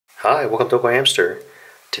Hi, welcome to AwkwardHamster.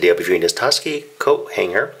 Today I'll be reviewing this Tosic coat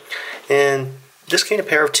hanger, and this came in a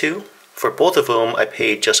pair of two. For both of them I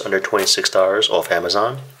paid just under $26 off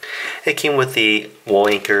Amazon. It came with the wall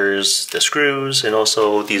anchors, the screws, and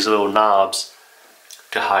also these little knobs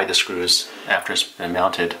to hide the screws after it's been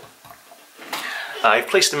mounted. I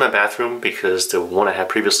placed it in my bathroom because the one I had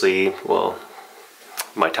previously, well,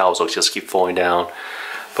 my towels will just keep falling down.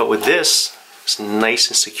 But with this, it's nice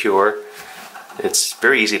and secure. It's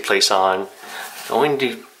very easy to place on. The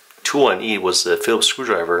only tool I need was the Phillips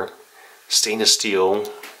screwdriver, stainless steel,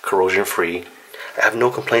 corrosion free. I have no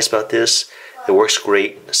complaints about this. It works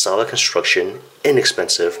great, solid construction,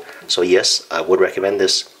 inexpensive. So yes, I would recommend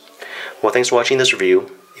this. Well, thanks for watching this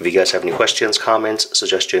review. If you guys have any questions, comments,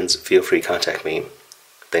 suggestions, feel free to contact me.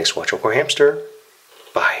 Thanks for watching AwkwardHamster.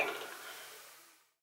 Bye.